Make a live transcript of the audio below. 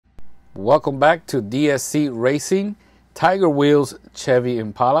Welcome back to DSC Racing. Tiger Wheels Chevy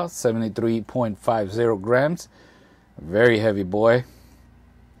Impala, 73.50 grams. Very heavy boy.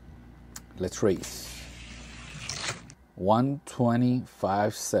 Let's race.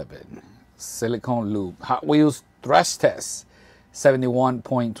 125.7. Silicone lube. Hot Wheels Thrash Test,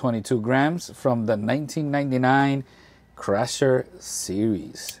 71.22 grams from the 1999 Crasher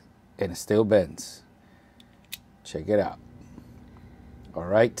Series. And it still bends. Check it out. All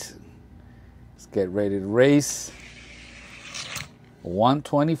right. Let's get ready to race.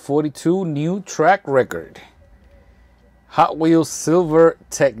 120.42 new track record. Hot Wheels Silver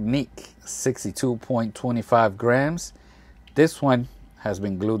Technique, 62.25 grams. This one has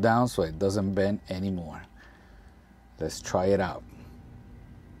been glued down so it doesn't bend anymore. Let's try it out.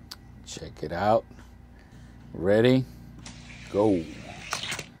 Check it out. Ready? Go.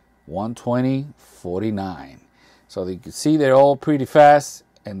 120.49. So you can see they're all pretty fast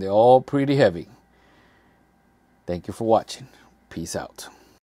and they're all pretty heavy. Thank you for watching. Peace out.